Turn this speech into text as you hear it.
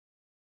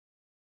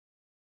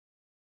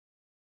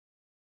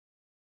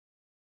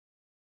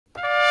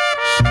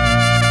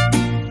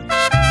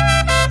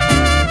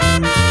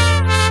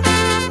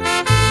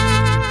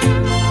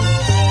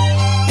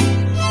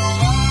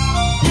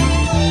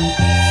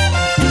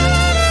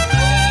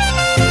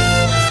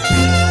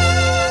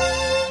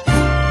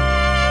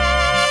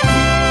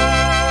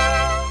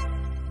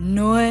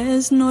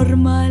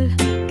normal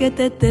que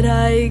te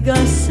traiga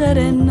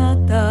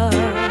serenata,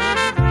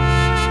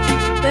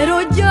 pero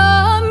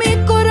ya mi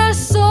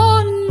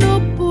corazón no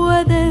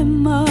puede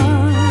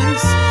más.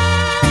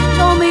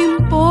 No me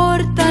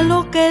importa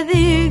lo que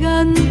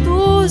digan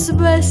tus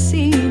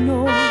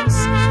vecinos,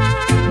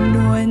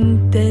 no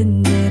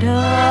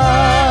entenderán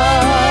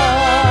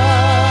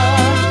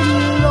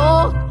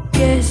lo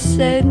que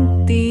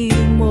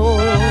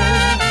sentimos.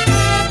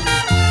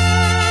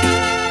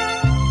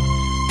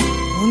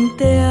 Un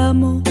te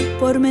amo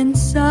por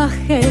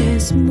mensaje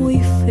es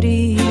muy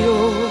frío.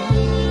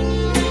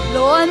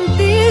 Lo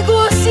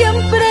antiguo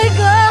siempre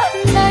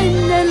gana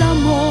en el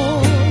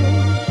amor.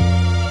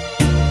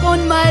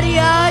 Con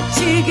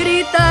mariachi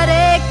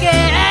gritaré que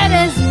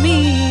eres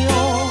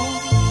mío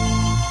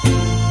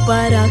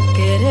para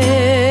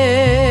querer.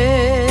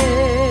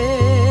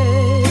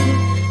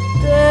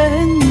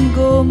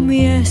 Tengo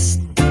mi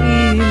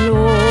estilo.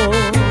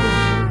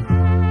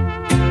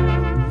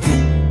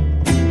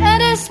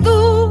 Eres tú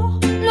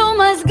lo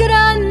más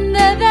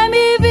grande de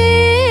mi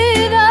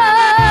vida.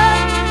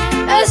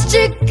 Es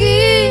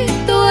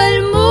chiquito el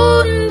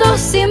mundo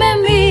si me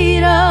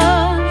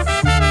miras.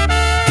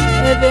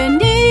 He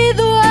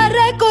venido a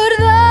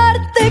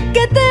recordarte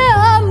que te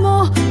amo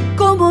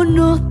como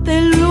no te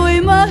lo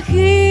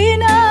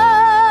imaginas.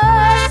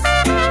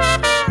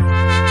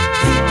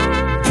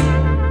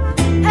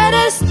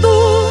 Eres tú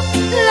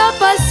la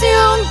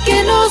pasión que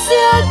no se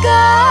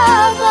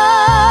acaba.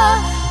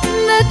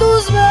 De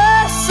tus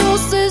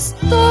besos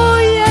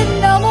estoy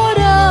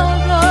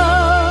enamorada.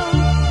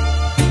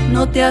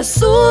 No te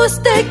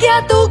asuste que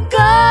a tu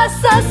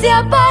casa se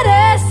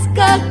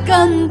aparezca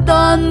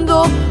cantando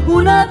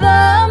una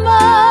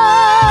dama.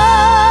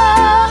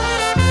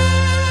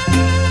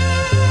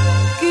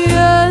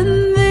 ¿Quién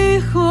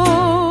dijo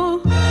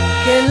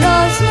que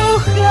las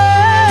mujeres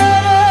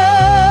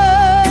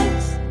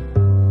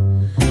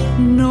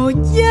no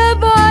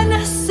llevan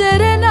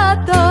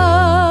serenata?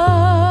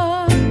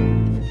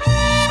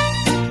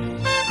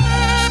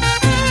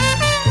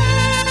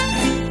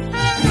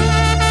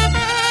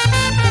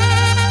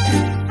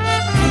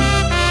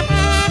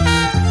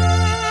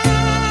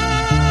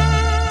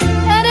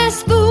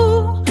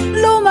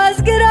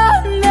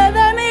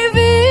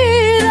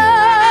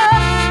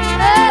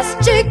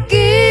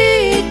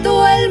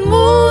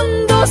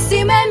 Si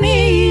me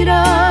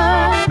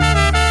miras,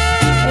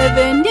 he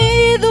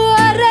venido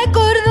a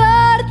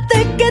recordarte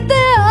que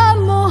te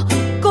amo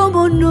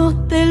como no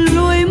te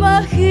lo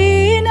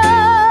imaginas.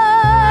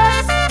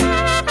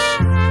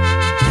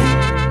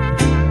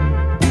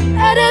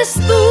 Eres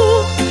tú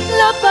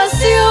la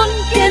pasión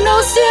que no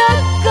se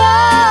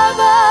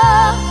acaba.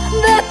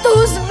 De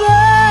tus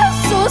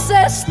besos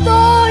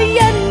estoy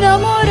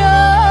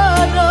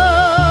enamorada.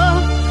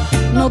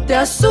 No te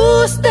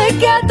asuste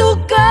que a tu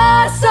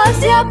casa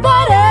se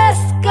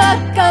aparezca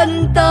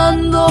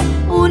cantando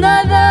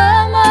una dama.